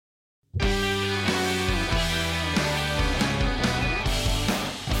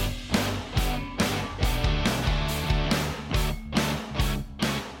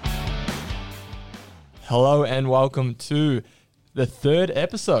hello and welcome to the third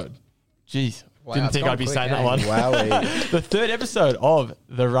episode. Jeez, Wow, didn't it's think gone I'd be quick, saying eh? that one. Wowie. The third episode of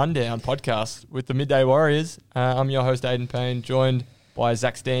the Rundown podcast with the Midday Warriors. I'm your host, Aidan Payne, joined by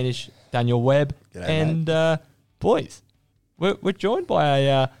Zach Standish, Daniel Webb, G'day, and boys, we're joined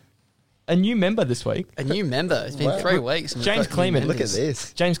by a new member this week. A new member. It's been Wow. 3 weeks. and we've James got new Clement. Look at members.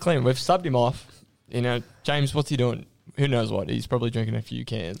 this. James Clement, we've subbed him off. You know, James, what's he doing? Who knows what? He's probably drinking a few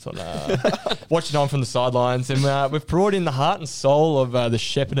cans on watching on from the sidelines. And we've brought in the heart and soul of the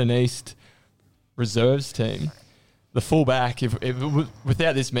Shepparton East reserves team. The fullback.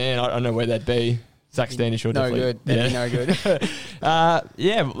 Without this man, I don't know where they'd be. Zach Standish or No good. That'd be no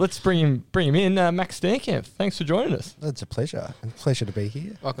good. Let's bring him in. Max Stankamp, thanks for joining us. It's a pleasure. A pleasure to be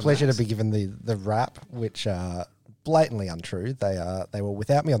here. Welcome, Pleasure Max. to be given the rap, which are blatantly untrue. They were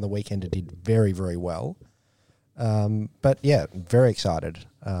without me on the weekend and did very, very well. But yeah, very excited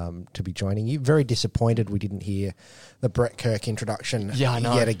to be joining you. Very disappointed we didn't hear the Brett Kirk introduction Yeah, I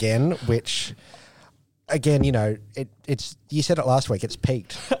know. yet again, which... Again, you know, it's. You said it last week. It's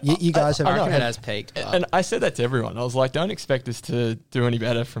peaked. You guys have. I reckon it has peaked. And I said that to everyone. I was like, don't expect us to do any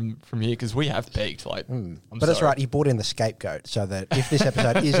better from here because we have peaked. Like, I'm But that's sorry. right. You brought in the scapegoat so that if this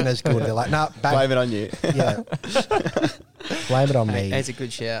episode isn't as good, they're like, nah, Blame it on you. Yeah. Blame it on Hey, me. it's a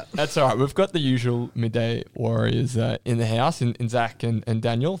good shout. That's all right. We've got the usual Midday Warriors in the house, in Zach and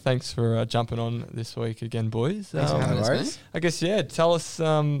Daniel. Thanks for jumping on this week again, boys. Thanks for having no us, worries. mate. I guess, yeah, tell us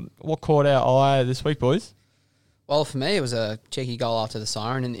what caught our eye this week, boys. Well, for me, it was a cheeky goal after the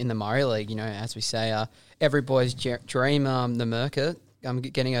siren in the Murray League. You know, as we say, every boy's dream, the Merker,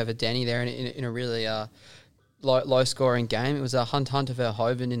 getting over Denny there in a really low scoring game. It was a Hunter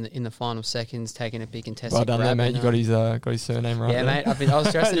Verhoeven in the final seconds, taking a big contested Well done there, grab mate. and, You got his surname right yeah, there. mate. I was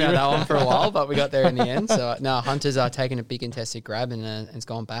stressing about that one for a while, but we got there in the end. So no, Hunter's taken a big contested grab and it's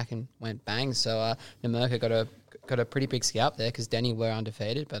gone back and went bang. So Namerka got a pretty big scalp there because Denny were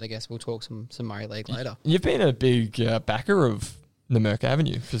undefeated. But I guess we'll talk some Murray League later. You've been a big backer of Namerka, haven't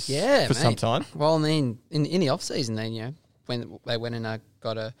you? For some mate. time. Well, I mean, in the off season, then when they went and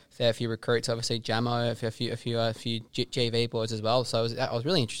got a fair few recruits, obviously Jamo, a few GV boys as well. So I was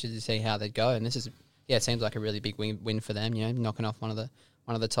really interested to see how they'd go, and this is it seems like a really big win for them. You know, knocking off one of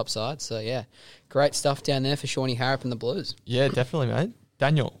the top sides. So yeah, great stuff down there for Shawnee Harrop and the Blues. Yeah, definitely, mate.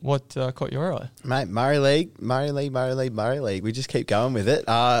 Daniel, what caught your eye? Mate, Murray League. We just keep going with it.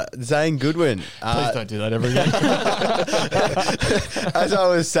 Zane Goodwin. Please don't do that ever again. As I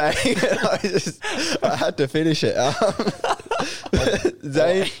was saying, I had to finish it.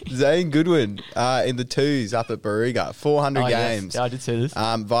 Zane Goodwin in the twos up at Barriga, 400 Oh, yes. games. Yeah, I did see this.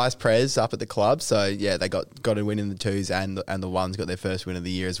 Vice Prez up at the club, so yeah, they got a win in the twos, and the ones got their first win of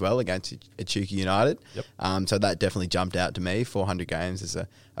the year as well against Echuca United. Yep. So that definitely jumped out to me. 400 games is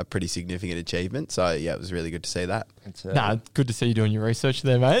a pretty significant achievement. So yeah, it was really good to see that. It's, Nah, good to see you doing your research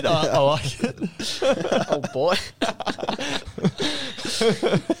there, mate. I like it. Oh boy,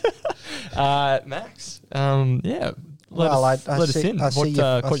 Max, yeah. Let us in. What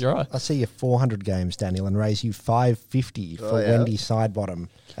caught your eye? I see your 400 games, Daniel, and raise you 550 for yeah. Wendy Sidebottom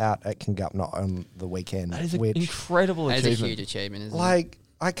out at Kingupna on the weekend. That is an which, incredible that is a achievement. huge achievement, isn't it? like,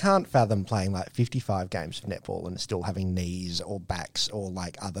 I can't fathom playing like 55 games of netball and still having knees or backs or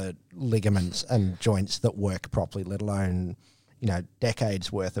like other ligaments and joints that work properly, let alone, you know,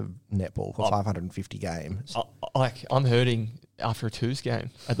 decades worth of netball for 550 games. I'm hurting after a twos game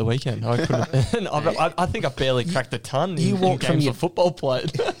at the weekend. I couldn't. I think I barely cracked a ton You in walked from games your- of football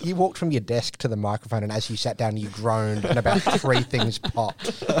played. You walked from your desk to the microphone, and as you sat down, you groaned, and about 3 things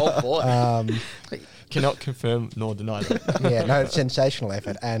popped. Oh boy. Cannot confirm nor deny that. Yeah, no, sensational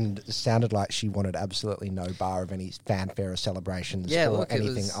effort, and it sounded like she wanted absolutely no bar of any fanfare or celebrations Yeah, or look, it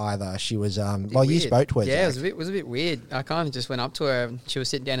anything was either. She was, well, Weird. you spoke to her. Yeah, Zach. it was a bit weird. I kind of just went up to her. She was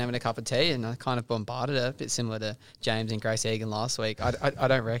sitting down having a cup of tea, and I kind of bombarded her, a bit similar to James and Grace Egan last week. I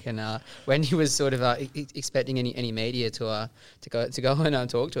don't reckon Wendy was sort of expecting any media to go and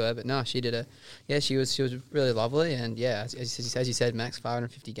talk to her, but no, she did she was really lovely, and yeah, as you said, Max,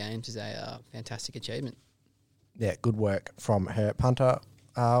 550 games is a fantastic achievement. Yeah, good work from her. Punter,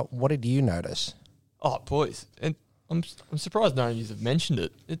 what did you notice? Oh, boys, and I'm surprised none of you have mentioned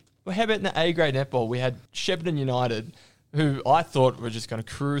it. How about in the A grade netball? We had Shepparton United, who I thought were just going to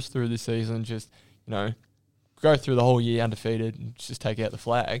cruise through this season, just go through the whole year undefeated and just take out the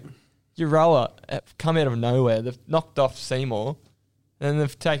flag. Euroa have come out of nowhere. They've knocked off Seymour, and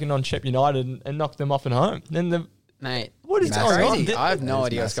they've taken on Shep United and knocked them off at home. Then they've Mate, what is Massive. going on? crazy. I have no That is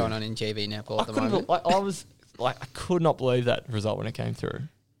idea what's massive. going on in GV netball I at the couldn't. moment. I was like, I could not believe that result when it came through.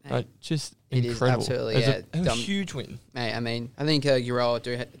 Like, just It is incredible. absolutely, It was yeah, a dumb. huge win. Mate, I mean, I think Euroa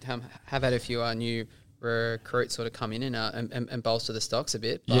do have had a few new recruits sort of come in and bolster the stocks a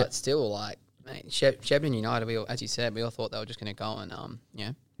bit, but Yeah. still, like, mate, Shepparton United, we all, as you said, we all thought they were just going to go and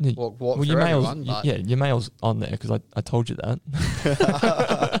Yeah. walk Well, through your mail's everyone. But your mail's on there because I told you that.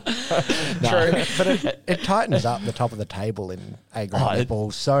 True. But it tightens up the top of the table in A grade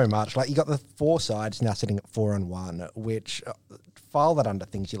netball so much. Like, you got the 4 sides now sitting at 4-1, which file that under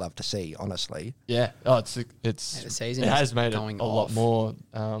things you love to see, honestly. Yeah. Oh, the season it is has made it going a lot off. more.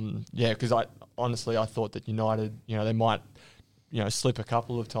 Because I thought that United, they might, slip a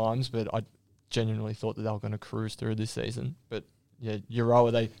couple of times, but I genuinely thought that they were going to cruise through this season. But yeah,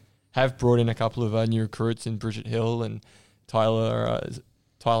 Euroa, they have brought in a couple of new recruits in Bridget Hill and Tyler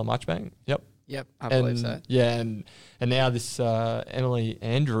Marchbank. Yep. Yep, I believe so. Yeah, and now this Emily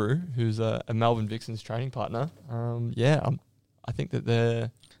Andrew, who's a Melbourne Vixens training partner. I think that they're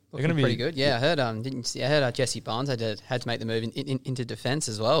going to be pretty good. Yeah, I heard. I heard Jesse Barnes had to make the move into defence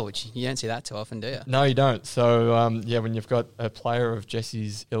as well, which you don't see that too often, do you? No, you don't. So when you've got a player of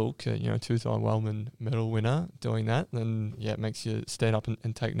Jesse's ilk, two-time Wellman medal winner doing that, then it makes you stand up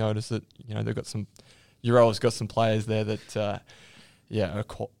and take notice that they've got some. Euroa's got some players there that are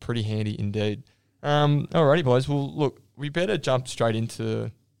pretty handy indeed. Alrighty, boys. Well, look, we better jump straight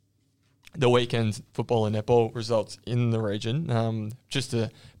into the weekend's football and netball results in the region. Just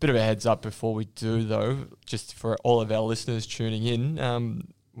a bit of a heads up before we do, though, just for all of our listeners tuning in,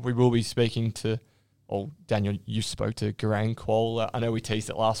 we will be speaking to, Daniel, you spoke to Garang Qual. I know we teased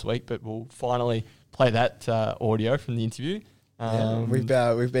it last week, but we'll finally play that audio from the interview.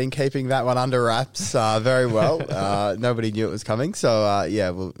 We've been keeping that one under wraps very well. Nobody knew it was coming, so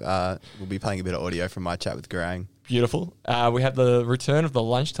we'll be playing a bit of audio from my chat with Garang. Beautiful. We have the return of the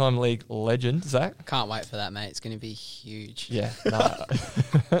Lunchtime League legend, Zach. I can't wait for that, mate. It's going to be huge. Yeah.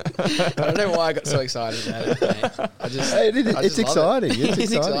 I don't know why I got so excited about it, mate. It's exciting. It's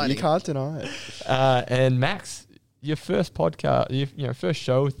It's exciting. exciting. You can't deny it. And Max, your first podcast, first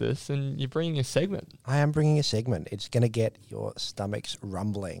show with this, and you're bringing a segment. I am bringing a segment. It's going to get your stomachs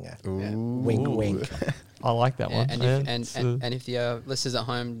rumbling. Wink, wink. I like that one. And if the listeners at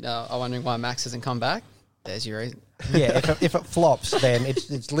home are wondering why Max hasn't come back, there's your reason. Yeah, if it flops, then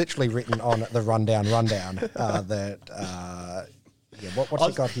it's literally written on the rundown what's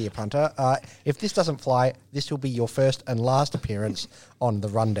it got here, punter? If this doesn't fly, this will be your first and last appearance on the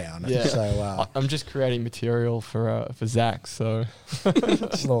rundown. Yeah. So I'm just creating material for Zach. So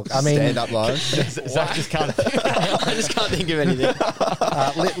look, I mean, Stand up line. Zach just can't. I just can't think of anything.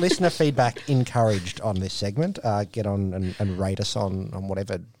 listener feedback encouraged on this segment. Get on and rate us on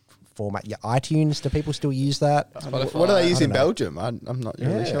whatever format. Yeah, iTunes. Do people still use that? Spotify. What do they use I in don't know. Belgium? I'm not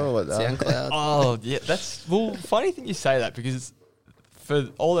really sure what that. SoundCloud. Oh yeah, that's funny thing you say that, because for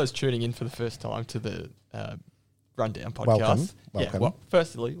all those tuning in for the first time to the Rundown podcast, Welcome.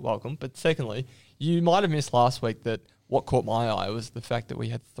 Firstly, welcome. But secondly, you might have missed last week that what caught my eye was the fact that we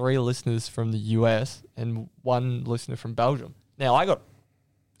had 3 listeners from the US and 1 listener from Belgium. Now, I got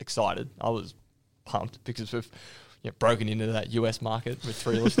excited. I was pumped because we've broken into that US market with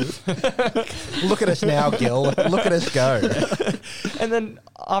 3 listeners. Look at us now, Gil. Look at us go. And then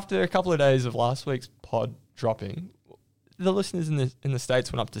after a couple of days of last week's pod dropping, the listeners in the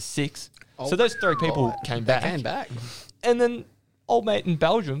States went up to 6. So those 3 people came back. Came back. And then old mate in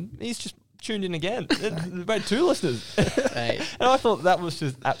Belgium, he's just tuned in again. They've made 2 listeners. Hey. And I thought that was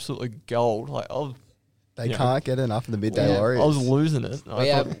just absolutely gold. Like, They can't get enough of the Midday Warriors. I was losing it.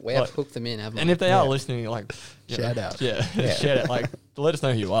 We have hooked them in, haven't we? and if they are listening, like, Shout out. Yeah, shout out. Like, let us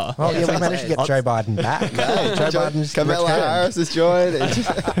know who you are. Well, Yeah, we managed to get Joe Biden back. Joe Biden's Kamala returned. Harris has joined.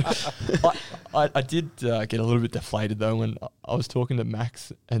 I did get a little bit deflated though when I was talking to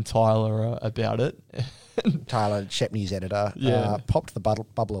Max and Tyler about it. Tyler, Shep News editor, Yeah. popped the bubble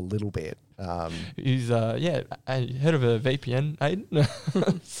a little bit. He's head of a VPN aid.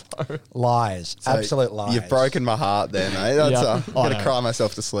 So Lies, So absolute lies. You've broken my heart there, mate. That's, Yeah, I'm going I to know. cry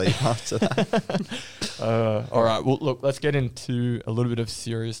myself to sleep after that. all right, well, look, let's get into a little bit of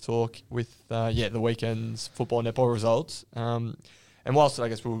serious talk with the weekend's football netball results. And whilst I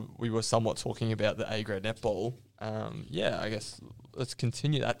guess we were somewhat talking about the A grade netball, I guess let's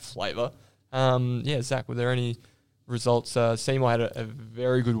continue that flavour. Zach, were there any results? Seymour had a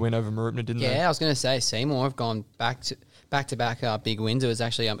very good win over Marupna, didn't they? Yeah, I was going to say Seymour have gone back to back big wins. It was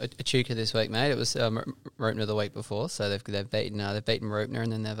actually Echuca this week, mate. It was Marupna the week before, so they've beaten Marupna,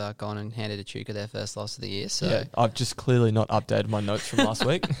 and then they've gone and handed Echuca their first loss of the year. So Yeah, I've just clearly not updated my notes from last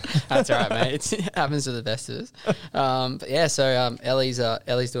week. that's all right, mate. It happens to the best of us.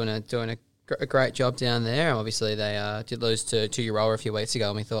 Ellie's doing a great job down there. Obviously, they did lose to Euroa a few weeks ago,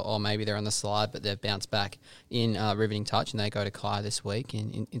 and we thought, maybe they're on the slide, but they've bounced back in riveting touch, and they go to Kai this week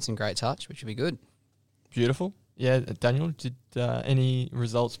in some great touch, which would be good. beautiful. Yeah, Daniel, did any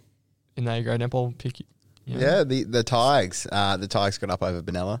results in the A-grade netball pick you? Yeah, the Tigers. The Tigers got up over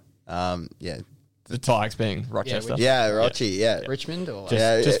Benalla. Yeah. The Tigers being Rochester. Yeah, Rochi, yeah. Richmond or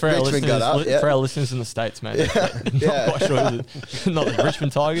Just for our Richmond listeners, got up, yeah. for our listeners in the States, mate. Yeah. Not quite sure. Not the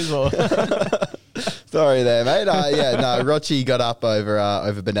Richmond Tigers or... Sorry there, mate. Rochi got up over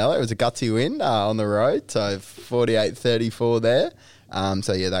Benalla. It was a gutsy win on the road, so 48-34 there.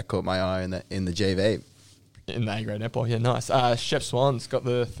 So yeah, that caught my eye in the GV. In the A-grade netball, yeah, nice. Chef Swans got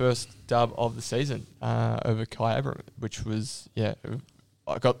the first dub of the season over Kai Abram, which was,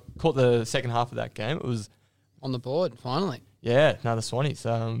 I caught the second half of that game. It was on the board finally. Yeah, no, the Swannies,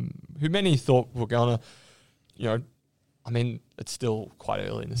 who many thought were going to, I mean, it's still quite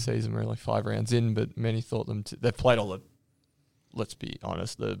early in the season. We're only 5 rounds in, but many thought they've played all the, let's be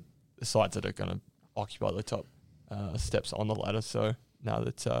honest, the sides that are going to occupy the top steps on the ladder. So now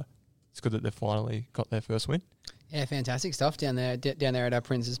that it's good that they've finally got their first win. Yeah, fantastic stuff down there at our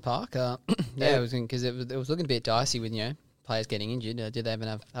Princes Park. It was because it was looking a bit dicey with players getting injured. Did they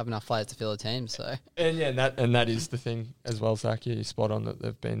even have enough players to fill a team? So and that is the thing as well, Zach. You're spot on that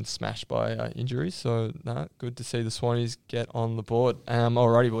they've been smashed by injuries. So good to see the Swannies get on the board.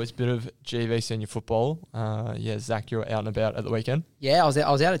 Alrighty, boys, bit of GV senior football. Zach, you were out and about at the weekend. Yeah, I was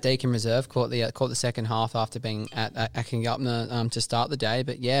out at Deakin Reserve. Caught the second half after being at Kingupna to start the day.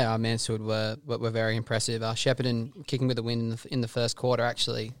 But yeah, our Mansfield were very impressive. Shepparton kicking with a win in the first quarter.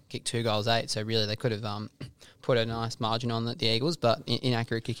 Actually kicked 2 goals 8. So really they could have put a nice margin on the Eagles, but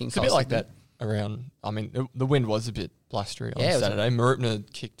inaccurate kicking. It's a bit like that around. I mean, the wind was a bit blustery on Saturday. Marupna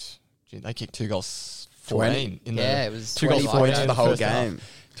kicked 2 goals 14 in the it was 2 goals 14 for the whole game.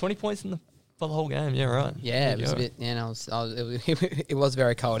 20 points for the whole game. Yeah, right. Yeah, it was a bit. It was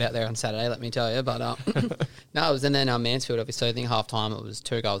very cold out there on Saturday. Let me tell you, but no, it was. And then Mansfield, obviously, I think half time it was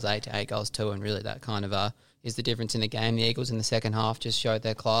 2 goals 8 to 8 goals 2, and really that kind of is the difference in the game. The Eagles in the second half just showed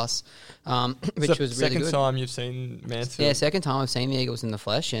their class, which was really good. Second time you've seen Mansfield? Yeah, second time I've seen the Eagles in the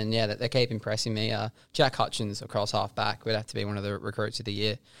flesh, and they keep impressing me. Jack Hutchins across half back would have to be one of the recruits of the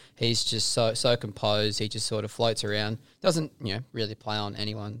year. He's just so composed. He just sort of floats around. Doesn't really play on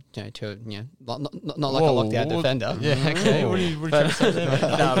anyone. Not like a lockdown defender. Yeah, okay. What are you trying to say there, mate?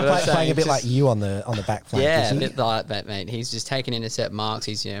 Playing a bit like you on the back flank. Yeah, a bit like that, mate. He's just taking intercept marks.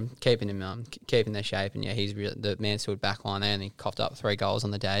 He's keeping their shape, and he's really the Mansfield back line there, and he coughed up 3 goals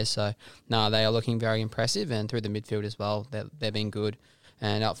on the day. So they are looking very impressive, and through the midfield as well, they've been good.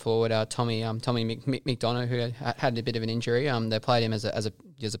 And up forward, Tommy McDonough, who had a bit of an injury, they played him as a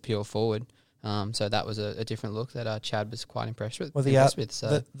pure forward. So that was a different look that Chad was quite impressed with. Well,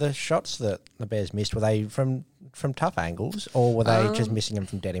 the shots that the Bears missed, were they from tough angles, or were they just missing them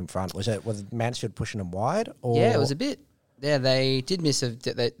from dead in front? Was Mansfield pushing them wide? Or? Yeah, it was a bit. Yeah, they did miss a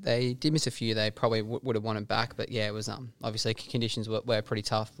few. They probably would have wanted back, but yeah, it was obviously conditions were pretty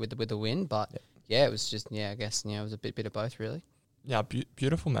tough with the wind, but it was just I guess it was a bit of both really. Yeah,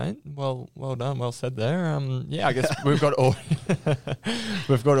 beautiful, mate. Well done, well said there. I guess we've got audio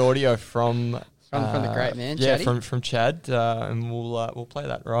from the great man. Yeah, Chatty. from Chad, and we'll play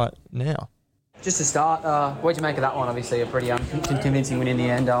that right now. Just to start, what did you make of that one? Obviously, a pretty convincing win in the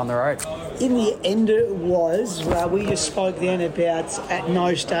end on the road. In the end, it was. We just spoke then about at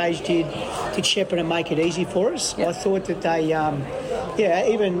no stage did Shepparton make it easy for us. Yep. I thought that they,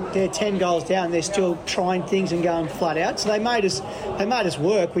 even they're 10 goals down, they're still trying things and going flat out. So they made us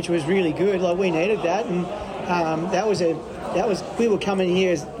work, which was really good. Like we needed that, and we were coming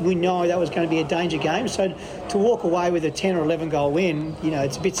here as we know that was going to be a danger game. So to walk away with a 10 or 11 goal win,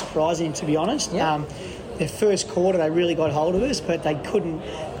 it's a bit surprising, to be honest. Yeah. Their first quarter, they really got hold of us, but they couldn't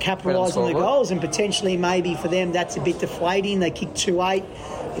capitalise on the goals. And potentially, maybe for them, that's a bit deflating. They kicked 2-8.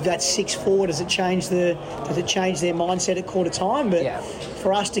 If that's 6-4, does it change their mindset at quarter time? But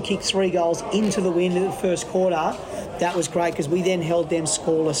for us to kick 3 goals into the win in the first quarter, that was great because we then held them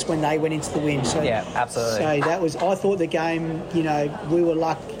scoreless when they went into the win. So yeah, absolutely. So that was. I thought the game. We were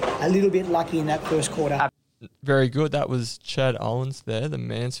a little bit lucky in that first quarter. Very good. That was Chad Owens there, the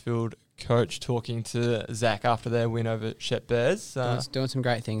Mansfield coach, talking to Zach after their win over Shep Bears. Doing some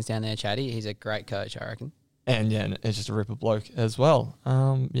great things down there, Chatty. He's a great coach, I reckon. And it's just a ripper bloke as well.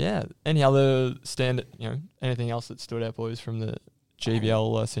 Any other anything else that stood out, boys, from the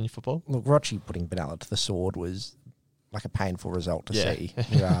GBL senior football? Look, Rochi putting Benalla to the sword was like a painful result to see.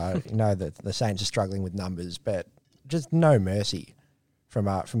 That the Saints are struggling with numbers, but just no mercy from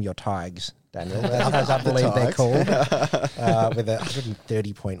your Tigers, Daniel. As I believe they're called, with a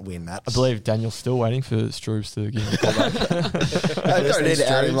 130-point win. I believe Daniel's still waiting for Stroobs to give him a call back. I don't need to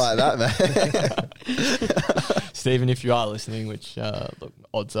add him like that, man. Stephen, if you are listening, which look,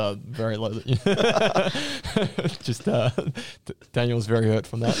 odds are very low that just Daniel's very hurt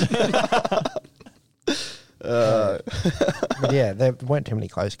from that. But yeah, there weren't too many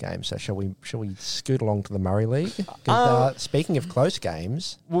close games. So shall we scoot along to the Murray League? 'Cause, speaking of close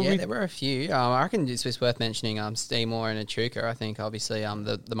games, There were a few. I reckon it's worth mentioning Seymour and Echuca. I think obviously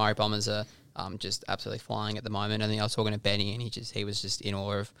the Murray Bombers are just absolutely flying at the moment. I think I was talking to Benny and he was just in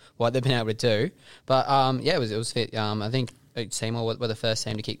awe of what they've been able to do. But it was fit. I think Seymour were the first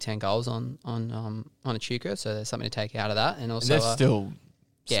team to kick 10 goals on Echuca, so there's something to take out of that. And also they're still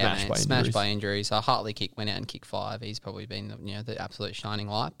smashed by injuries. Hartley went out and kicked 5. He's probably been the absolute shining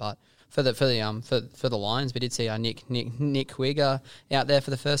light. But for the Lions, we did see Nick Quigg out there for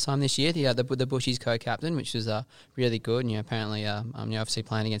the first time this year. The Bushies co-captain, which was really good. And, apparently, obviously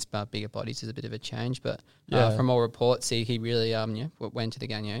playing against bigger bodies is a bit of a change. But from all reports, he really went to the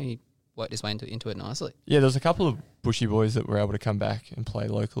game. He worked his way into it nicely. Yeah, there's a couple of Bushy boys that were able to come back and play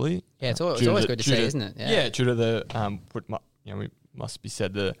locally. Yeah, it's always good to see, isn't it? Yeah, due to the we must be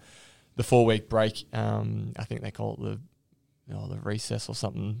said the 4-week break. I think they call it the recess or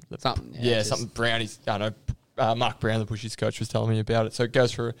something. Something Brownies. I know Mark Brown, the Bushies coach, was telling me about it. So it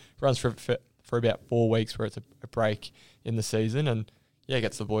runs for about 4 weeks, where it's a break in the season, and it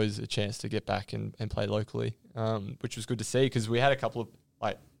gets the boys a chance to get back and play locally, which was good to see because we had a couple of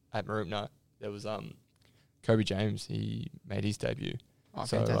at Marupna. There was Kobe James. He made his debut. Oh,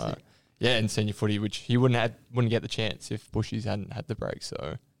 fantastic. In senior footy, which he wouldn't get the chance if Bushies hadn't had the break.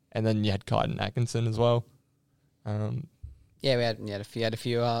 So, and then you had Kyden Atkinson as well. We had a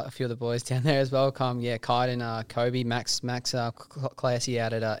few of the boys down there as well. Kyden, Kobe, Max Classy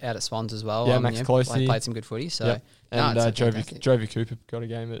out at Swans as well. Yeah, Max Classy played some good footy. So and Jovi Cooper got a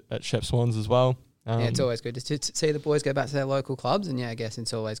game at Shep Swans as well. It's always good to see the boys go back to their local clubs, and I guess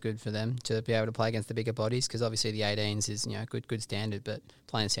it's always good for them to be able to play against the bigger bodies because obviously the 18s is good standard, but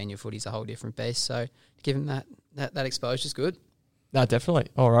playing senior footy is a whole different beast. So to give them that exposure is good. No, definitely.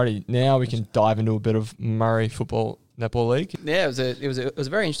 Alrighty, now we can dive into a bit of Murray Football Netball League. Yeah, it was a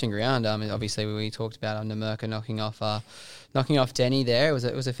very interesting round. Obviously we talked about Namurka knocking off Denny there.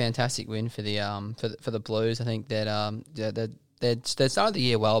 It was a fantastic win for the Blues. I think that they started the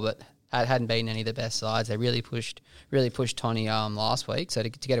year well, but hadn't beaten any of the best sides. They really pushed Tony last week. So to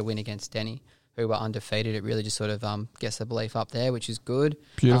get a win against Denny, who were undefeated, it really just sort of gets the belief up there, which is good.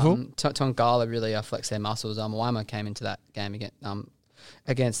 Beautiful. Tongala really flexed their muscles. Waima came into that game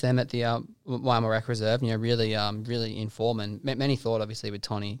against them at the Waima Rec Reserve. Really in form, and many thought obviously with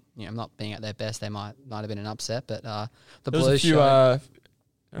Tony, not being at their best, they might have been an upset. But the Blues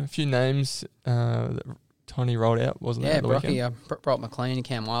a few names that Tony rolled out, wasn't it? Yeah, Brock McLean,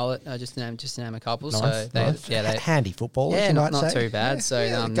 Cam Wylett, just to name a couple. Nice, so nice. Handy footballers. Yeah, you not might say. too bad.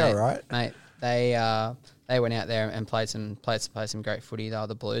 Go right, mate. They went out there and played some great footy. They were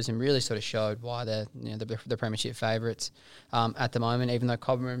the Blues, and really sort of showed why they're the premiership favourites at the moment. Even though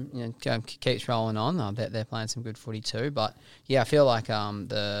Cobram keeps rolling on, they're playing some good footy too. But I feel like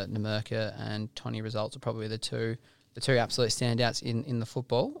the Namurka and Tony results are probably the two absolute standouts in the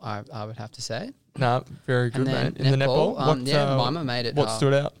football. I would have to say. No, very good, man. In the netball, Waima made it. What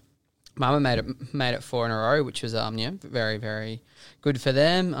stood out? Waima made it 4 in a row, which was very, very good for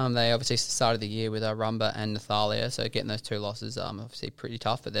them. They obviously started the year with Rumba and Nathalia, so getting those 2 losses obviously pretty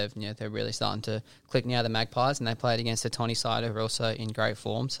tough. But they're really starting to click now. The Magpies, and they played against the Tony side, who are also in great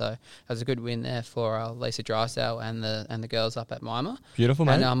form. So it was a good win there for Lisa Drysdale and the girls up at Waima. Beautiful,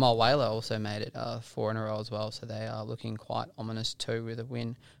 man. And Mulwala also made it 4 in a row as well. So they are looking quite ominous too with a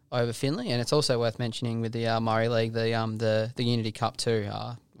win over Finley. And it's also worth mentioning with the Murray League, the Unity Cup too.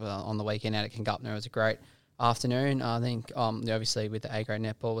 On the weekend out at Kingupna, it was a great afternoon. I think obviously with the A-grade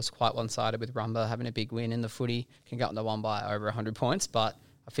netball was quite one-sided with Rumba having a big win in the footy. Kingupna won by over 100 points, but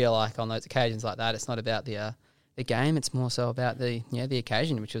I feel like on those occasions like that, it's not about the game. It's more so about the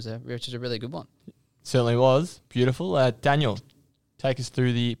occasion, which was a really good one. Certainly was beautiful. Daniel, take us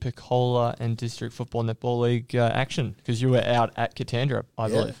through the Picola and District Football Netball League action, because you were out at Katandra, I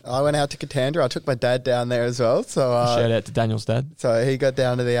believe. I went out to Katandra. I took my dad down there as well. So shout out to Daniel's dad. So he got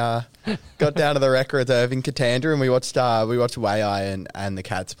down to the Rec Reserve in Katandra, and we watched Waiai and the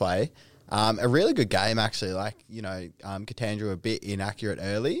Cats play. A really good game, actually. Katandra were a bit inaccurate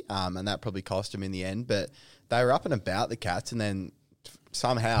early, and that probably cost them in the end. But they were up and about the Cats, and then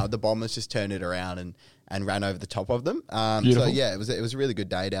somehow the Bombers just turned it around and ran over the top of them. It was a really good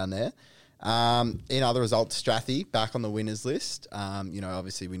day down there. In other results, Strathie back on the winners list.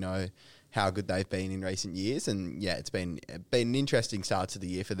 Obviously we know how good they've been in recent years, and it's been an interesting start to the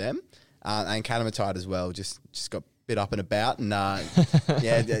year for them. And Canamatide as well, just got bit up and about, and they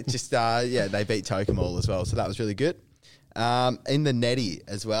beat Tokemall as well, so that was really good. In the netty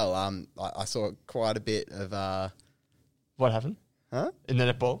as well, I saw quite a bit of What happened? huh? In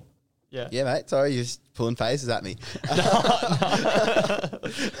the netball? Yeah. Yeah, mate. Sorry, you're just pulling faces at me.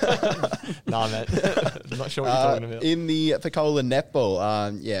 Nah, mate. I'm not sure what you're talking about. In the Picola netball,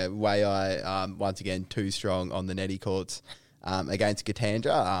 Waiai once again too strong on the netty courts against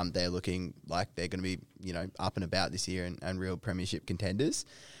Katandra. They're looking like they're going to be up and about this year and real premiership contenders.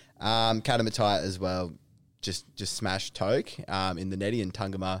 Katamatai as well, just smashed Toke in the netty, and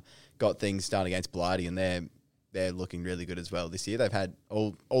Tungama got things done against Blighty, and they're looking really good as well this year. They've had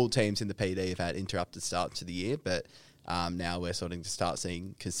all teams in the PD have had interrupted starts to the year, but now we're starting to start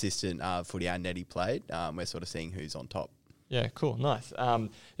seeing consistent footy and netty played. We're sort of seeing who's on top. Yeah, cool, nice. The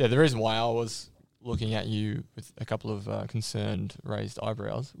reason why I was looking at you with a couple of concerned raised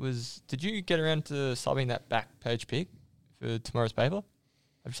eyebrows was, did you get around to subbing that back page pick for tomorrow's paper?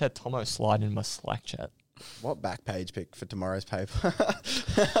 I've just had Tomo slide in my Slack chat. What back page pick for tomorrow's paper?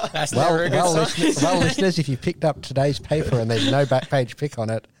 That's never a good sign. Listeners, if you picked up today's paper and there's no back page pick on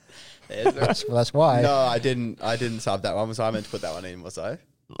it, that's why. No, I didn't sub that one. Was I meant to put that one in? Was I?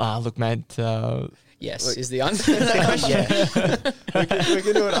 Look, mate. Yes, is the answer to that question? we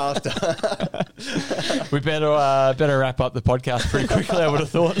can do it after. We better wrap up the podcast pretty quickly, I would have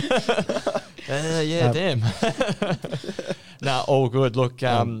thought. Damn. Nah, all good. Look,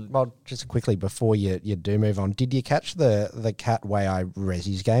 well, just quickly before you do move on, did you catch the Cat Waiai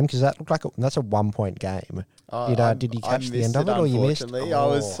Resi's game? Because that looked like that's a 1 point game. Did you catch the end of it, or you missed? I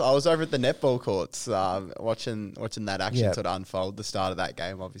was over at the netball courts watching that action sort of unfold. The start of that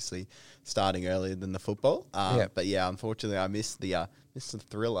game, obviously starting earlier than the football. But yeah, unfortunately, I missed the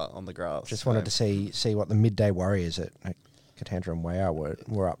thriller on the grass. Just wanted to see what the midday Warriors at Katandra and Waiai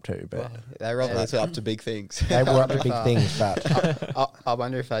were up to, but they were obviously up to big things. They were up to big things, but I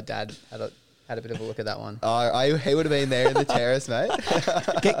wonder if our dad had a bit of a look at that one. He would have been there in the terrace, mate.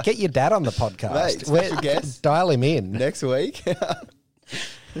 Get your dad on the podcast. Mate, special guest. Dial him in next week. If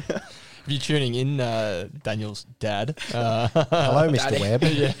you're tuning in, Daniel's dad. Hello, Mr. Webb.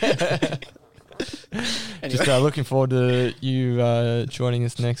 Yeah. Anyway. Just looking forward to you joining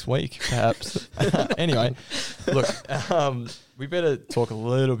us next week, perhaps. Anyway, look, we better talk a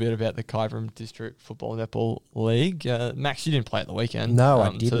little bit about the Kyabram District Football Netball League. Max, you didn't play at the weekend. No,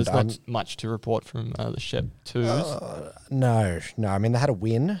 I didn't. So there's not much to report from the Shep Twos. No. I mean, they had a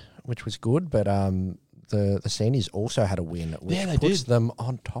win, which was good, but the seniors also had a win, which puts them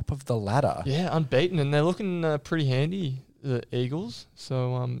on top of the ladder. Yeah, unbeaten, and they're looking pretty handy, the Eagles.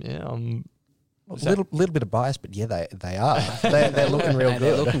 So, A little bit of bias, but yeah, they are. They're looking real good.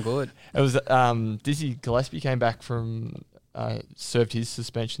 They're looking good. It was Dizzy Gillespie came back from served his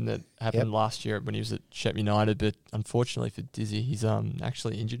suspension that happened last year when he was at Shep United, but unfortunately for Dizzy, he's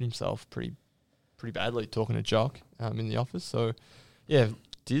actually injured himself pretty badly. Talking to Jock in the office, so yeah.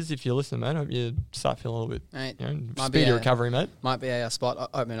 Diz, if you're listening, mate, I hope you start feeling a little bit, mate, speedy recovery, mate. Might be a spot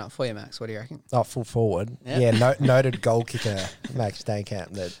opening up for you, Max. What do you reckon? Oh, full forward. Yeah, noted goal kicker Max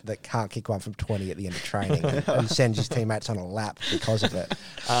Steenkamp that can't kick one from 20 at the end of training and sends his teammates on a lap because of it.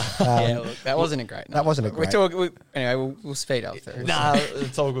 Look, that wasn't a great night. That wasn't a great Anyway, we'll speed up through. Nah,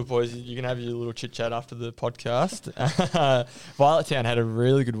 it's all good, boys. You can have your little chit-chat after the podcast. Violet Town had a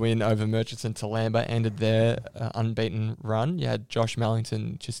really good win over Murchison. Toolamba ended their unbeaten run. You had Josh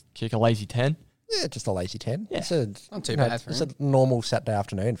Mellington just kick a lazy 10. Yeah, just a lazy 10. Yeah. It's not too bad for It's him. a normal Saturday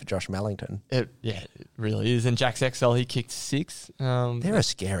afternoon for Josh Mellington. It really is. And Jax XL, he kicked 6. They're a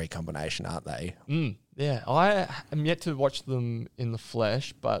scary combination, aren't they? Yeah, I am yet to watch them in the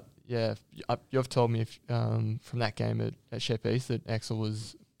flesh, but yeah, you've told me from that game at Shep East that Axel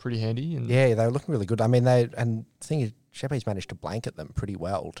was pretty handy. And yeah, they were looking really good. I mean, the thing is, Sheppy's managed to blanket them pretty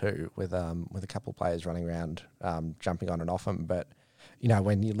well too, with a couple of players running around, jumping on and off them. But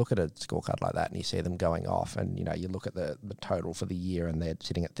when you look at a scorecard like that and you see them going off, and you look at the total for the year, and they're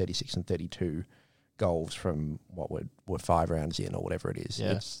sitting at 36 and 32 goals from what were 5 rounds in or whatever it is.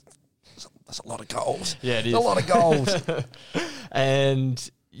 Yeah. That's a lot of goals. Yeah, it is. A lot of goals.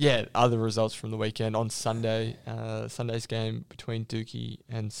 And yeah, other results from the weekend on Sunday, Sunday's game between Dookie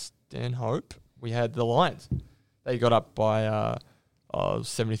and Stanhope, we had the Lions. They got up by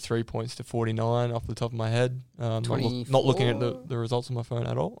 73 points to 49 off the top of my head. Not looking at the results on my phone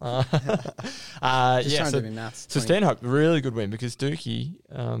at all. Trying to do maths. So Stanhope, really good win because Dookie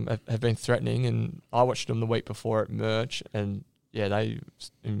have been threatening, and I watched them the week before at Merch, and yeah, they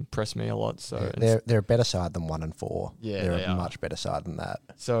impressed me a lot. So they're a better side than 1 and 4. Yeah, they're they a are. much better side than that.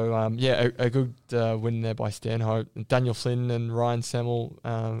 So a good win there by Stanhope. And Daniel Flynn and Ryan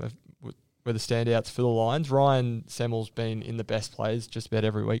Semmel were the standouts for the Lions. Ryan Semmel's been in the best players just about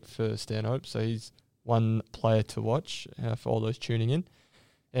every week for Stanhope, so he's one player to watch for all those tuning in.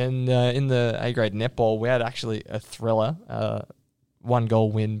 And in the A-grade netball, we had actually a thriller,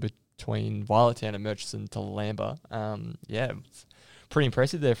 1-goal win between Violettown and Murchison to Lambert. It's pretty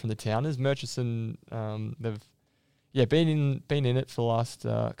impressive there from the Towners. Murchison, they've been in it for the last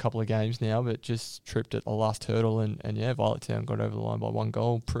couple of games now, but just tripped at the last hurdle, and Violettown got over the line by 1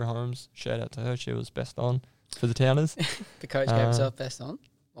 goal. Prue Holmes, shout out to her, she was best on for the Towners. The coach gave himself best on?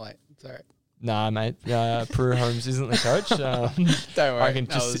 Wait, sorry. Nah, mate. Prue Holmes isn't the coach. Don't worry. I can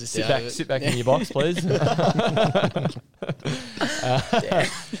just sit back in your box, please.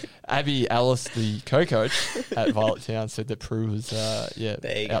 Abby Ellis, the co-coach at Violettown, said that Prue was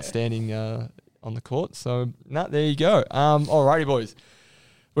outstanding on the court. So, there you go. Alrighty, boys.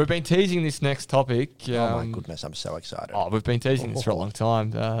 We've been teasing this next topic. Oh my goodness, I'm so excited. We've been teasing this for a long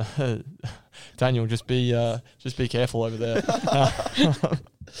time. Daniel, just be careful over there.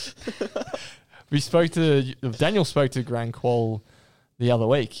 Daniel spoke to Grant Quall the other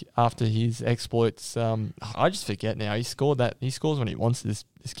week after his exploits. I just forget now. He scores when he wants. This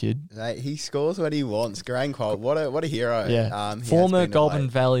kid. Mate, he scores when he wants. Grant Quall, what a hero. Yeah, former Goulburn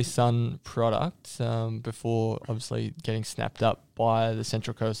Valley Sun product. Before obviously getting snapped up by the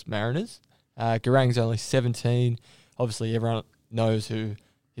Central Coast Mariners. Garang's only 17. Obviously, everyone knows who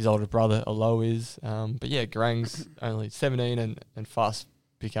his older brother Alo is. But yeah, Garang's only 17 and fast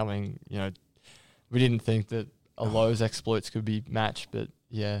becoming. We didn't think that Alo's exploits could be matched, but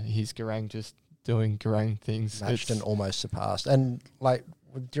yeah, he's Garang just doing Garang things. Matched and almost surpassed. And like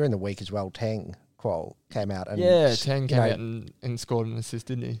during the week as well, Tang Qual came out and Tang came out and scored an assist,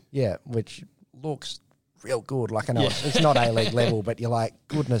 didn't he? Yeah, which looks real good. Like I know it's not A-League level, but you're like,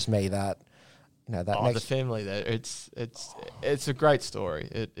 goodness me, that the family there. It's a great story.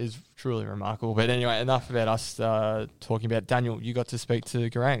 It is truly remarkable. But anyway, enough about us talking about Daniel. You got to speak to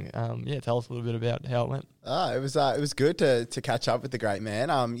Garang. Tell us a little bit about how it went. It was good to catch up with the great man.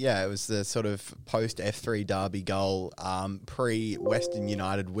 It was the sort of post F3 Derby goal, pre Western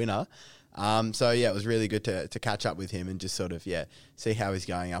United winner. It was really good to catch up with him and just sort of see how he's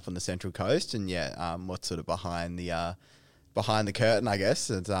going up on the Central Coast and what's sort of behind the curtain, I guess,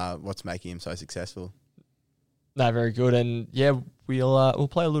 and what's making him so successful. No, very good. And we'll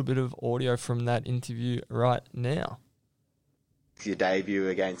play a little bit of audio from that interview right now. Your debut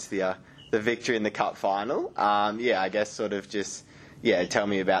against the victory in the cup final. I guess sort of just tell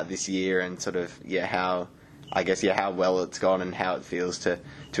me about this year and sort of how well it's gone and how it feels to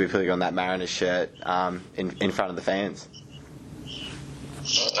be putting on that Mariners shirt in front of the fans.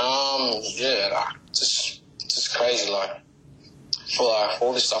 Just crazy, for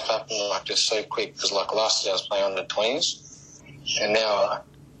all this stuff happened just so quick because last year I was playing on the 20s and now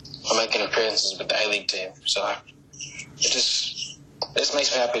I'm making appearances with the A-League team, so it just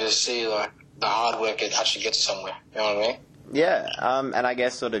makes me happy to see the hard work it actually gets somewhere, you know what I mean? Yeah, and I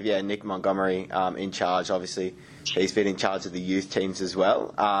guess sort of Nick Montgomery in charge, obviously he's been in charge of the youth teams as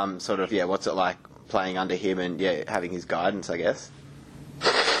well. What's it like playing under him and having his guidance, I guess?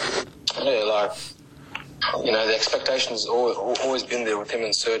 The expectations always been there with him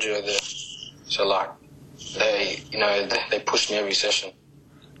and Sergio there. So they push me every session,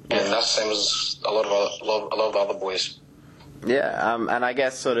 and that's the same as a lot of other boys. Yeah, and I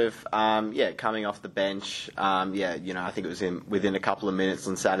guess sort of coming off the bench. I think it was within a couple of minutes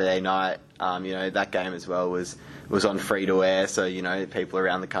on Saturday night. That game as well was on free to air, so people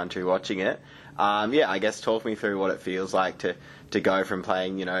around the country watching it. I guess talk me through what it feels like to go from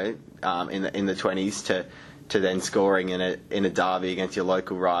playing, in the 20s to then scoring in a derby against your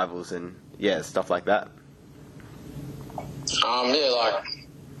local rivals and stuff like that.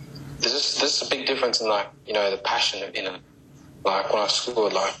 There's a big difference in the passion in it. When I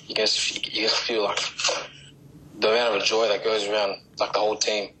scored, you guys feel the amount of joy that goes around the whole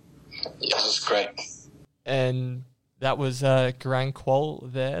team. It's just great. And that was Garang Quall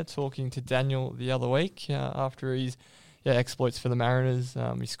there talking to Daniel the other week after his exploits for the Mariners.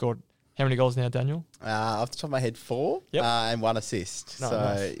 He scored how many goals now, Daniel? Off the top of my head, 4 and 1 assist.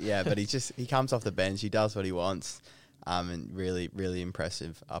 Nice. But he comes off the bench, he does what he wants, and really, really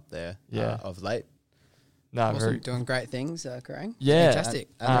impressive up there of late. No, awesome. Doing great things, Garang. Yeah. Fantastic.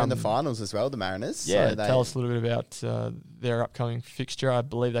 And they're in the finals as well, the Mariners. Yeah, so tell us a little bit about their upcoming fixture. I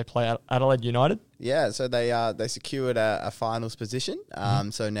believe they play Adelaide United. Yeah, so they secured a finals position.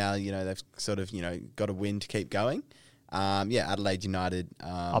 So now, they've sort of, got a win to keep going. Adelaide United.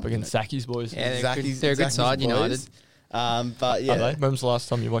 Up against Zacky's boys. Yeah, they're a good side, boys. United. But yeah. When was the last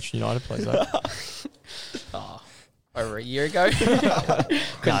time you watched United play, Zach? over a year ago.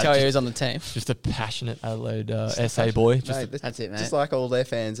 Couldn't tell you who was on the team. Just a passionate Adelaide SA boy. Just Mate, That's it, mate. Just like all their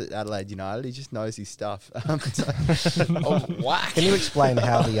fans at Adelaide United, he just knows his stuff. Whack. Can you explain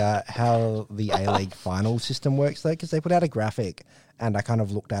how the A-League final system works, though? Because they put out a graphic, and I kind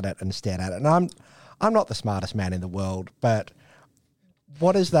of looked at it and stared at it. And I'm not the smartest man in the world, but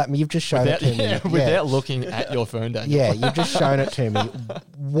what does that mean? You've just shown it to me. without looking at your phone, Daniel. Yeah, you've just shown it to me.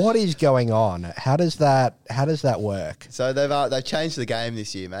 What is going on? How does that work? So they've changed the game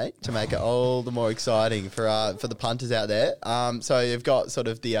this year, mate, to make it all the more exciting for the punters out there. So you've got sort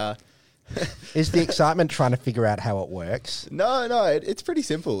of the. Is the excitement trying to figure out how it works? No, it's pretty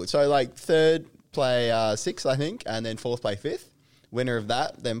simple. So like third play sixth, I think, and then fourth play fifth. Winner of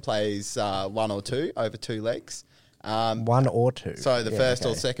that then plays 1 or 2 over 2 legs. 1 or 2. So the first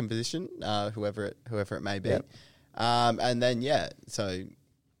or second position, whoever it may be. Yep. And then, so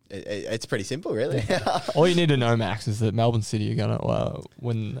it's pretty simple, really. All you need to know, Max, is that Melbourne City are going to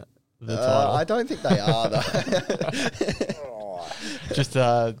win the title. I don't think they are, though. Just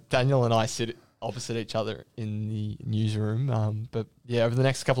Daniel and I sit opposite each other in the newsroom. But yeah, over the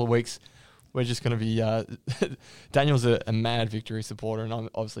next couple of weeks, we're just going to be... Daniel's a mad Victory supporter, and I'm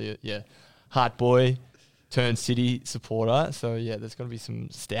obviously a Heart boy turned City supporter. So yeah, there's going to be some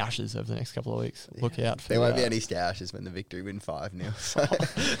stoushes over the next couple of weeks. Look out for There won't be any stoushes when the Victory win 5-0. So.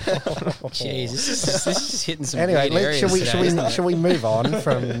 Jeez, this is just hitting some Anyway, weird areas shall we move on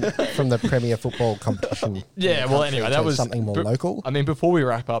from the Premier Football competition? in Yeah, the well, country anyway, to that was something more local. I mean, before we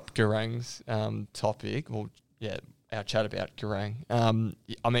wrap up Garang's topic, our chat about Garang.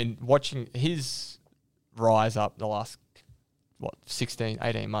 I mean, watching his rise up the last 16,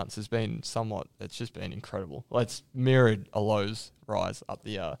 18 months has been it's just been incredible. Well, it's mirrored Allou's rise up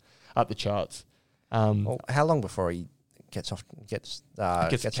the charts. Well, how long before he gets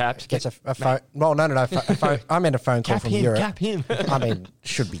capped? Gets a phone. Well, no. A phone, I meant a phone call from Europe. Cap him. I mean,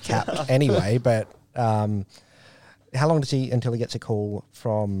 should be capped anyway. But how long does until he gets a call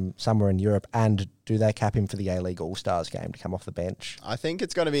from somewhere in Europe? And do they cap him for the A-League All-Stars game to come off the bench? I think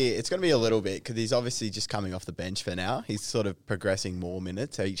it's going to be a little bit because he's obviously just coming off the bench for now. He's sort of progressing more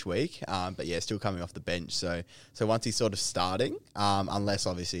minutes each week, but yeah, still coming off the bench. So once he's sort of starting, unless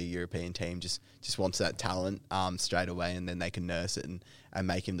obviously a European team just wants that talent straight away, and then they can nurse it and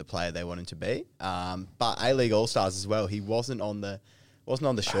make him the player they want him to be. But A-League All-Stars as well. He wasn't on the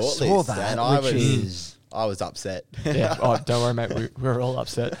short list. Saw that, and I was upset. Yeah, don't worry, mate. We're all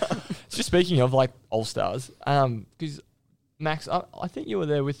upset. Just speaking of like All Stars, because Max, I think you were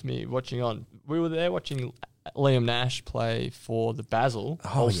there with me watching on. We were there watching Liam Nash play for the Basel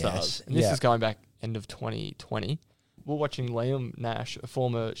All Stars, yes. and this is going back end of 2020. We're watching Liam Nash, a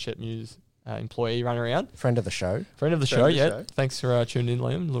former Shep News employee, run around. Friend of the show. Friend of the show. Thanks for tuning in,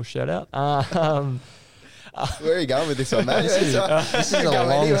 Liam. A little shout out. Where are you going with this one, mate? This is a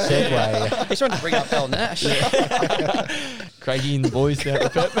long segue. He's trying to bring up El Nash. Craigie and the boys down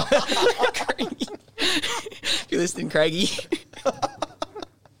at the Pep. If you're listening, Craigie.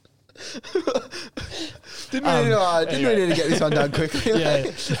 Didn't we need to get this one done quickly?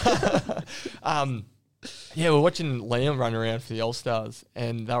 We're watching Liam run around for the All Stars,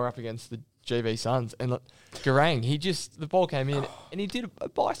 and they were up against the GV Suns, and look, Garang, the ball came in and he did a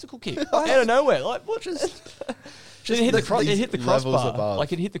bicycle kick out of nowhere. Like, what? Just it hit the crossbar.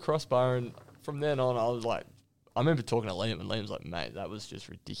 Like, it hit the crossbar, and from then on, I was like, I remember talking to Liam, and Liam's like, mate, that was just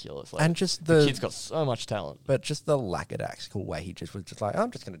ridiculous. Like, And just the kid's got so much talent. But just the lackadaisical way he just was just like,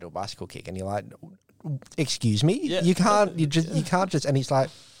 I'm just going to do a bicycle kick, and you're like, excuse me, Yeah. you can't just, and he's like,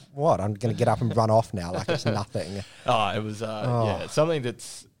 what? I'm going to get up and run off now like it's nothing. It was it's something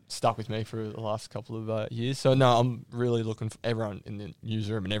that's stuck with me for the last couple of years. So no, I'm really looking for everyone in the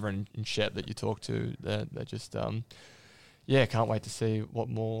newsroom and everyone in Shep that you talk to. They're just can't wait to see what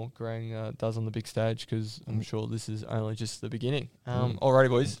more Garang does on the big stage, because I'm sure this is only just the beginning. Alrighty,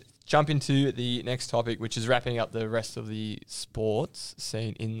 boys, jump into the next topic, which is wrapping up the rest of the sports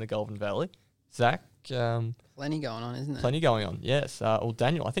scene in the Goulburn Valley. Zach, Plenty going on, isn't there? plenty going on. Yes. Well,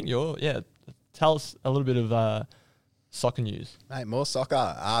 Daniel, I think tell us a little bit of soccer news. Mate, more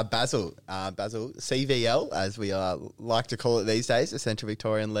soccer. Basel, CVL, as we like to call it these days, the Central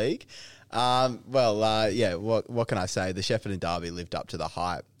Victorian League. What can I say? The Shepparton Derby lived up to the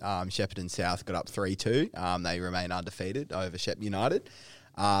hype. Shepparton South got up 3-2. They remain undefeated over Shep United.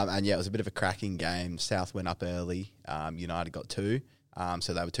 It was a bit of a cracking game. South went up early. United got 2.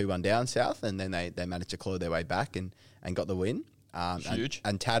 So they were 2-1 down South, and then they managed to claw their way back and got the win. Huge.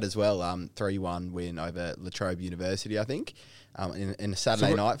 And Tad as well, 3-1 win over La Trobe University, I think, in a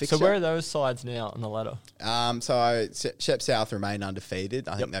Saturday night fixture. So where are those sides now on the ladder? So Shep South remain undefeated.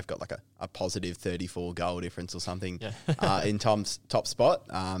 I think they've got like a positive 34 goal difference or something in Tom's top spot.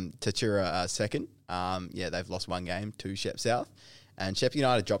 Tatura second. They've lost one game to Shep South. And Shep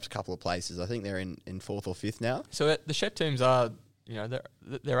United dropped a couple of places. I think they're in 4th or 5th now. So the Shep teams are,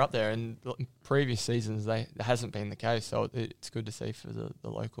 they're up there. And in previous seasons, that hasn't been the case. So it's good to see for the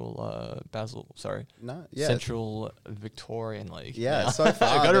local Central Victorian League. Yeah, so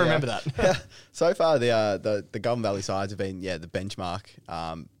far I've got to remember that. So far, the Goulburn Valley sides have been the benchmark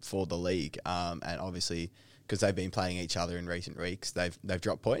for the league, and obviously because they've been playing each other in recent weeks, they've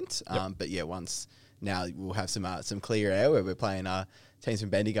dropped points. But once now we'll have some clear air where we're playing teams from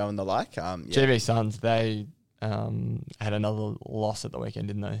Bendigo and the like. GV Suns, they had another loss at the weekend,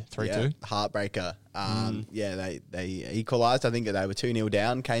 didn't they? 3-2. Heartbreaker. They equalised. I think they were 2-0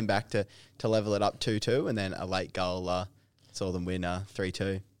 down, came back to level it up 2-2, and then a late goal saw them win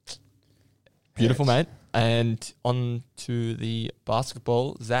 3-2. Beautiful, mate. And on to the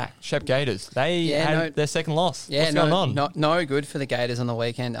basketball. Zach, Shep Gators. They had their second loss. Yeah, What's going on? No good for the Gators on the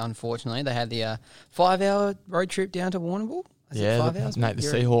weekend, unfortunately. They had the 5-hour road trip down to Warrnambool. Is it 5 hours? Mate, the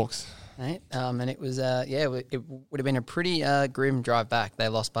Seahawks. Right. And it was, it would have been a pretty grim drive back. They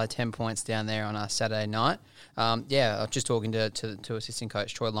lost by 10 points down there on a Saturday night. I was just talking to assistant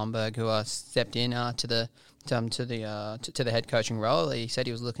coach Troy Lomberg, who stepped in to the head coaching role. He said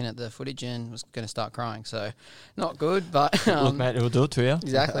he was looking at the footage and was going to start crying. So, not good, but look, mate, it will do it to you.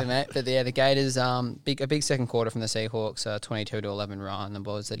 Exactly, mate. But the Gators, a big second quarter from the Seahawks, 22-11 run. And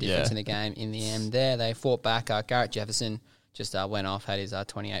was the difference in the game in the end. There, they fought back. Garrett Jefferson just went off, had his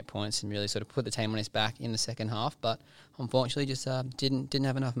 28 points, and really sort of put the team on his back in the second half. But unfortunately, just didn't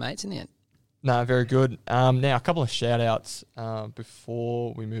have enough mates in the end. No, very good. Now, a couple of shout-outs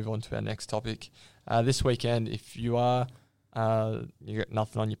before we move on to our next topic. This weekend, if you got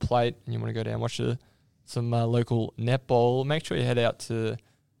nothing on your plate and you want to go down and watch some local netball, make sure you head out to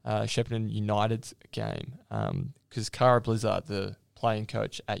Shepparton United's game because Cara Blizzard, the playing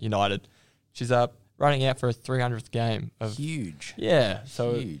coach at United, she's running out for a 300th game. Huge. Yeah,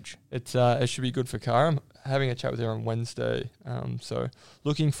 so huge. It should be good for Cara. I'm having a chat with her on Wednesday, so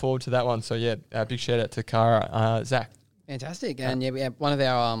looking forward to that one. So big shout out to Cara. Zach. Fantastic, and we have one of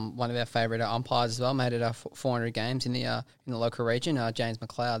our favourite umpires as well. Made it 400 games in the local region. James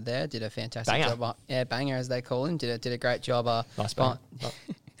McLeod there did a fantastic job. Banger as they call him. Did a great job. Nice bang.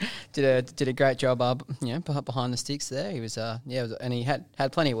 Did a great job, behind the sticks there. He was, and he had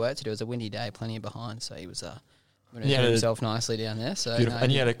plenty of work to do. It was a windy day, plenty of behind, so he was maneuvering himself nicely down there. So,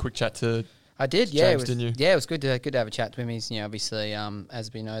 and you had a quick chat to. I did, James, didn't you? Yeah, it was good to have a chat to him. He's, obviously,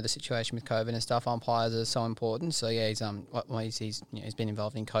 as we know, the situation with COVID and stuff, umpires are so important. So he's been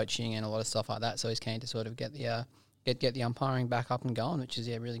involved in coaching and a lot of stuff like that. So he's keen to sort of get the umpiring back up and going, which is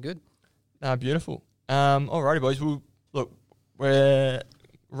really good. Beautiful. Alrighty, boys. We're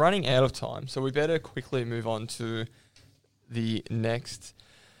running out of time, so we better quickly move on to the next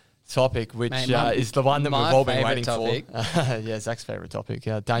topic, which is the one that we've all been waiting for. Zach's favourite topic.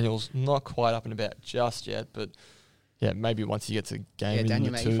 Daniel's not quite up and about just yet, but maybe once he gets a game in Daniel,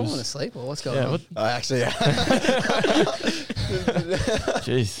 the mate, twos. you falling asleep or what's going on? Actually,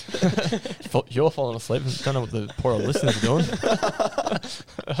 Jeez. You're falling asleep. I don't know what the poor old listeners are doing.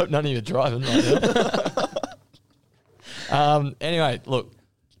 I hope none of you are driving right now. Anyway, look.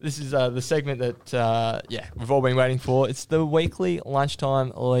 This is the segment that, we've all been waiting for. It's the weekly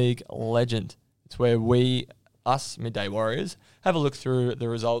Lunchtime League Legend. It's where us Midday Warriors, have a look through the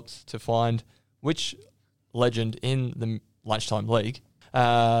results to find which legend in the Lunchtime League,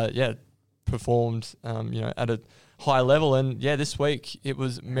 performed, at a high level. And, this week it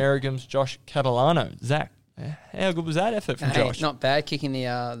was Merrigham's Josh Catalano. Zach, how good was that effort from Josh? Not bad, kicking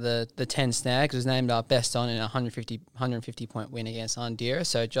the 10 snags. Was named best on in a 150 point win against Andira.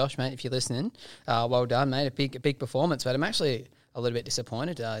 So Josh, mate, if you're listening, well done, mate. A big performance. But I'm actually a little bit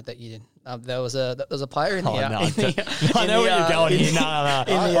disappointed that you didn't. There was a player in the. I know where you're going here. No. I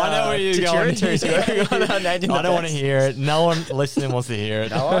know where you're going here. I don't want to hear it. No one listening wants to hear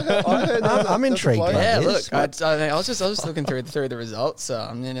it. I'm intrigued. Yeah, look, I was just looking through the results.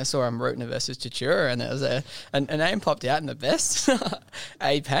 And then I saw Rootner versus Tatura, and there was a name popped out in the best.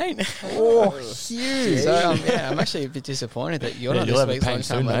 A Payne. Oh, huge. So I'm actually a bit disappointed that you're not this week's Payne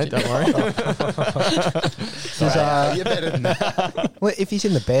soon, Lunchtime mate. Legend. Don't worry. you're better than that. Well, if he's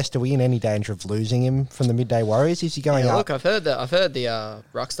in the best, are we in any danger of losing him from the Midday Warriors? Is he going Yeah, up? look, I've heard the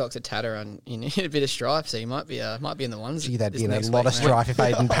ruck stocks at Tatter and in a bit of strife, so he might be in the ones. Gee, that'd this be in a next lot week, of mate. strife if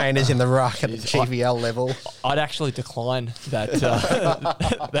Aiden Payne is in the ruck at the Jeez, GVL level. I'd actually decline that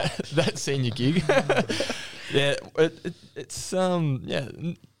that senior gig. Yeah, it's I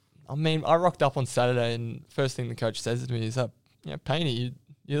mean, I rocked up on Saturday, and first thing the coach says to me is, Payne,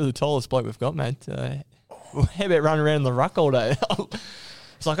 you're the tallest bloke we've got, mate. How about running around in the ruck all day?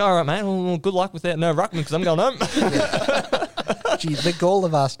 It's like, all right, mate. Well, good luck without no ruckman because I'm going home. Gee, the gall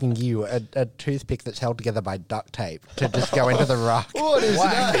of asking you a toothpick that's held together by duct tape to just go into the ruck. What is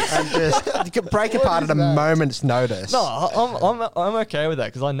that? And just break apart at a moment's notice. No, I'm okay with that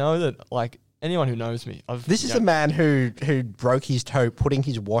because I know that, like, anyone who knows me, This is a man who broke his toe putting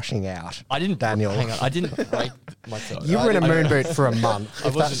his washing out. I didn't, Daniel. Hang on, I didn't break my toe. You were in a moon boot for a month. I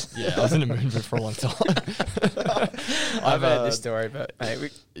was in a moon boot for a long time. I've heard this story, but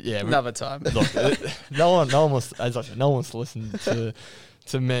mate, another time. Look, no one wants, as I said, no one wants to listen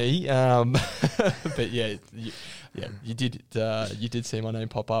to me. But yeah, you did see my name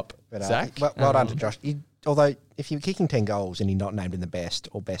pop up, But, Zach. well done to Josh. Although, if you're kicking 10 goals and you're not named in the best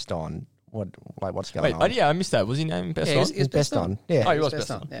or best on, what's going on? I missed that. Was he named best Yeah, on? he was best on. Yeah. Oh, he was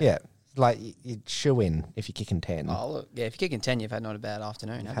best on. Yeah. Like, you'd shoe in if you're kicking 10. Oh, look, yeah, if you're kicking 10, you've had not a bad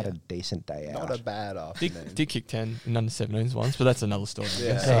afternoon, have Had a you? decent day out. Not a bad afternoon. Did kick 10 in under 17s once, but that's another story. I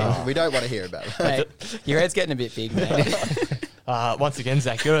guess. Yeah. We don't want to hear about it. Mate, your head's getting a bit big, mate. Once again,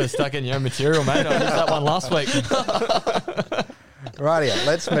 Zach, you're start getting your own material, mate. I missed that one last week. Rightio,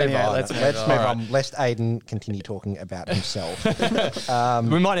 let's move Anyway, on. let's move Let's on. move All on. Lest Aiden continue talking about himself.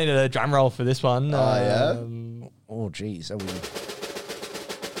 We might need a drum roll for this one. yeah? Oh, geez. Are we...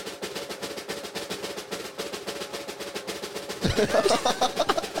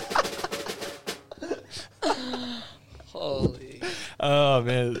 Holy. Oh,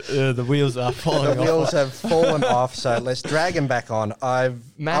 man. The wheels are falling The off. wheels have fallen off, so let's drag him back on.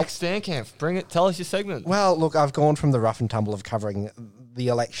 Max Stankamp, bring it. Tell us your segment. Well, look, I've gone from the rough and tumble of covering the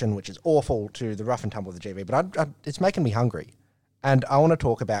election, which is awful, to the rough and tumble of the GB, but it's making me hungry. And I want to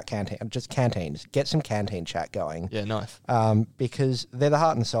talk about canteens. Get some canteen chat going. Yeah, nice. Because they're the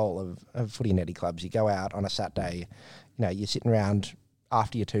heart and soul of footy netty clubs. You go out on a Saturday, you're sitting around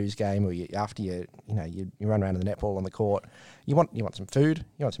after your twos game, or after you run around in the netball on the court. You want some food,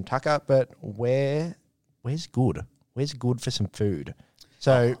 you want some tucker, but where's good? Where's good for some food?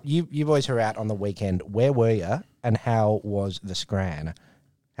 So you boys who are out on the weekend, where were you, and how was the scran?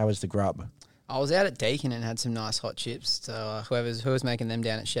 How was the grub? I was out at Deakin and had some nice hot chips. So who was making them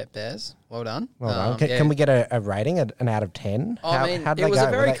down at Shep Bears, well done. Well done. Can we get a rating, an out of 10? I mean, how'd it they was go?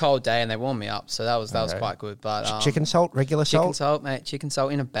 a Were very they cold day and they warmed me up, so that was quite good. But chicken salt, regular chicken salt? salt, mate. Chicken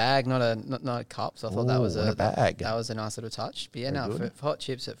salt in a bag, not a cup. So I thought that was Ooh, in a bag. That was a nice little touch. But yeah, Very for good. hot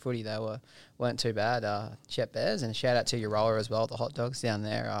chips at footy, they weren't too bad. Shep Bears, and a shout out to your roller as well. The hot dogs down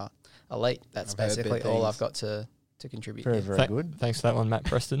there are elite. That's I've heard basically big all things. I've got to contribute. Very, here. very good. Thanks for that one, Matt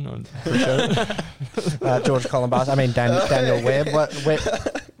Preston. I appreciate it. George Columbus. I mean, Daniel Webb.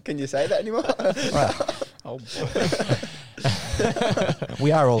 Can you say that anymore? Oh boy.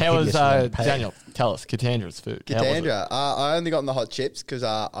 We are all How was hideously underpaid. Daniel? Tell us, Catandra's food. How was it? Katandra. I only got in the hot chips because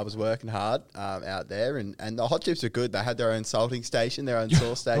I was working hard out there, and the hot chips were good. They had their own salting station, their own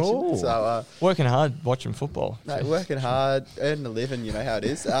sauce station. Ooh. So Working hard, watching football. mate, working hard, earning a living. You know how it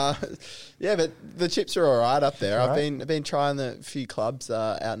is. Yeah, but the chips are all right up there. Right. I've been trying a few clubs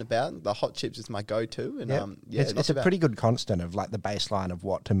out and about. The hot chips is my go-to, and Yep. yeah, it's not a too bad. pretty good constant of like the baseline of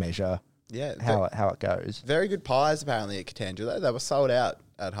what to measure, yeah how it goes. very good pies apparently at Katandra. They were sold out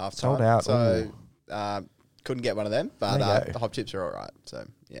at half time. Sold out, So couldn't get one of them, but There you go. the hot chips are all right. So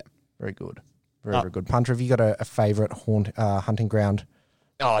yeah. Very good. Very good. Punter, have you got a favourite hunting ground?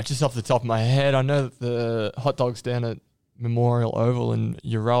 Oh, just off the top of my head, I know that the hot dogs down at Memorial Oval in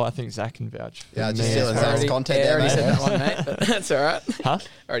Euroa, I think Zach can vouch. for Yeah, just me. stealing Zach's content I there, already mate. said that one, mate. But that's all right. Huh?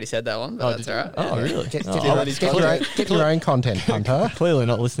 I already said that one, but Oh, that's did all you? right. Oh, Yeah. really? Get, Oh, get your, Stealing his get your own, content. get your own content, Punter. Clearly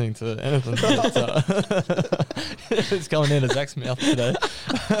not listening to anything that it's going into Zach's mouth today.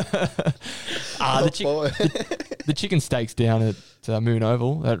 The chicken steaks down at Moon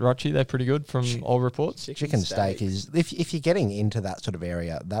Oval at Rochi, they're pretty good from all reports. Chicken steak is if you're getting into that sort of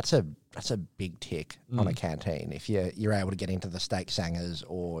area, that's a big tick on a canteen. If you're able to get into the steak sangers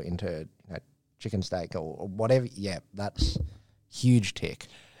or into chicken steak or whatever, yeah, that's huge tick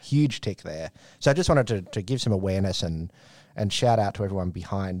there. So I just wanted to give some awareness and shout out to everyone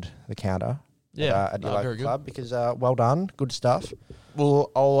behind the counter. Yeah, at your very local good. club because well done, good stuff.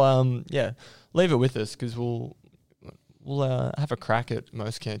 Well, I'll leave it with us because we'll have a crack at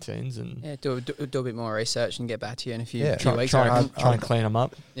most canteens and Yeah, do a bit more research and get back to you in a few, Yeah. few weeks. I try reckon. and clean them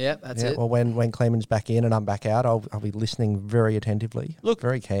up. Yeah, that's Yeah, it. well, when Cleeman's back in and I'm back out, I'll be listening very attentively. Look,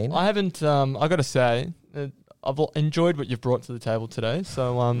 very keen. I haven't. I got to say, I've enjoyed what you've brought to the table today.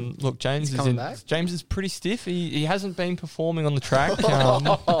 So, look, James He's is coming back? James is pretty stiff. He hasn't been performing on the track.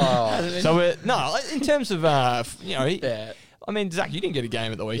 Oh. So in terms of Yeah. I mean, Zach, you didn't get a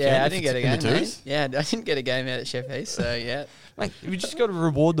game at the weekend. Yeah, I if didn't it's get a in game. the Mate. twos. Yeah, I didn't get a game out at Chef East, so yeah. Mate, we just got to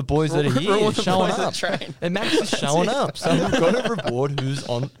reward the boys that are here, Reward the showing boys that up. train. And Max is showing up, so we've got to reward who's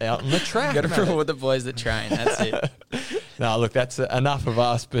out on the track. Got to mate. reward the boys that train. That's it. No, look, that's enough of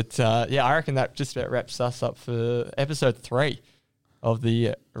us. But yeah, I reckon that just about wraps us up for episode 3 of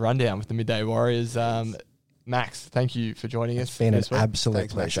the rundown with the Midday Warriors. Max, thank you for joining us. It's been an this week. absolute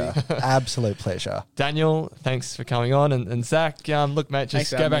Thanks, pleasure. Absolute pleasure. Daniel, thanks for coming on. And Zach, look, mate, just Thanks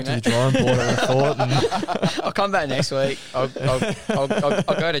for go back having to me, the drawing board and thought. And I'll come back next week. I'll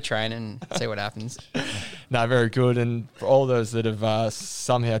go to train and see what happens. no, very good. And for all those that have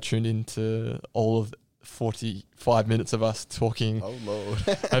somehow tuned into all of 45 minutes of us talking Oh, Lord.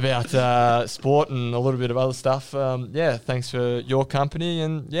 about sport and a little bit of other stuff, yeah, thanks for your company.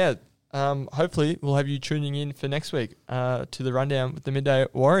 And yeah, hopefully we'll have you tuning in for next week to the rundown with the Midday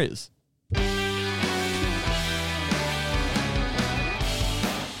Warriors.